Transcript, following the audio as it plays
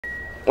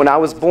when I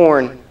was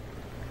born,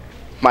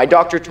 my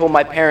doctor told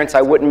my parents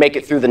I wouldn't make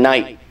it through the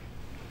night,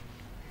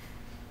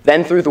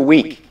 then through the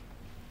week.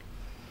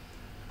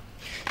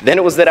 Then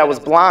it was that I was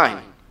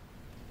blind,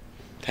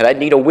 that I'd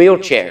need a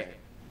wheelchair.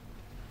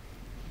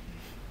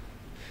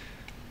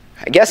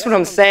 I guess what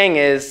I'm saying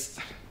is,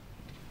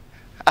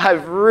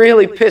 I've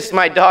really pissed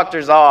my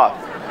doctors off.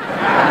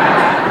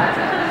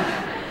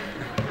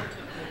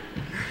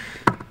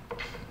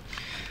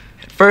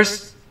 At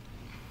first,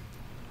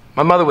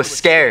 my mother was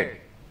scared.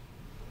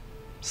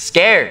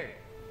 Scared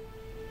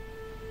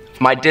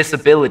of my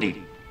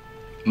disability,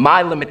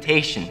 my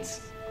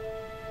limitations.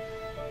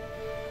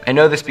 I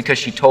know this because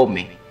she told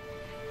me.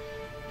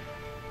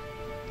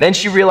 Then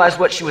she realized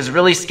what she was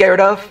really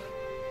scared of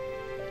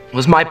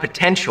was my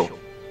potential,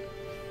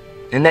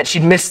 and that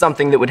she'd missed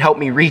something that would help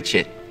me reach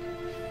it.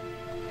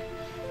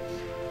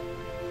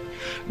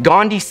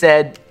 Gandhi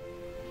said,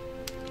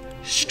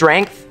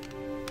 strength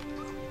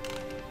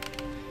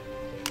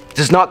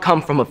does not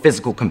come from a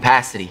physical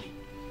capacity.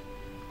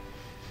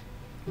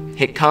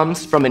 It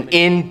comes from an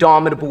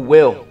indomitable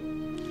will.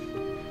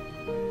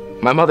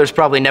 My mother's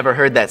probably never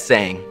heard that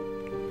saying.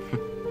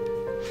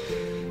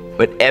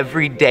 But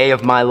every day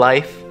of my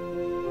life,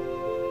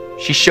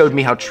 she showed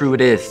me how true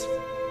it is.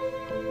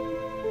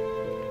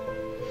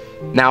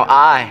 Now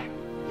I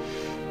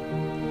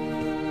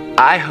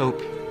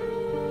hope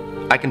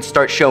I can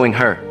start showing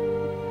her.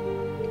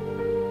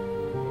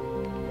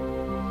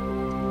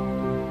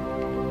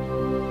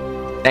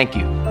 Thank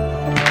you.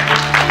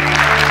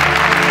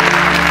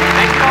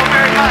 Thank you all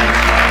very much.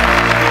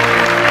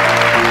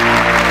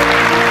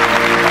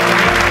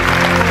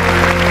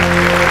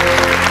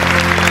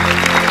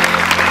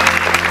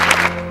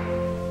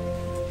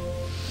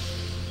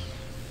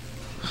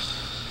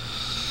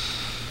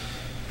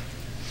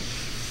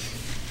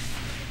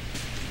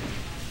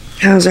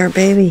 How's our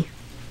baby?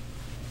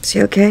 Is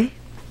he okay?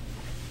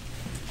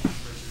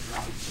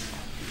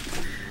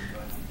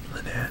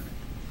 Lynette.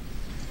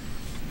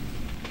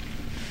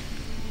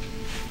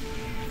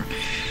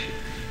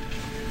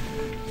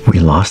 We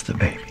lost the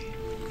baby.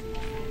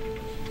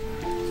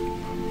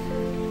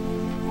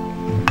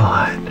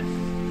 But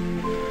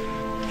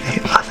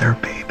the other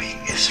baby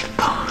is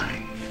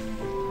fine.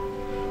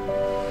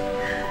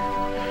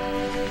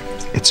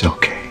 It's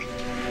okay.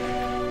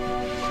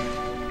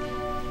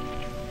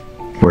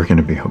 We're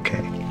gonna be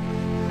okay.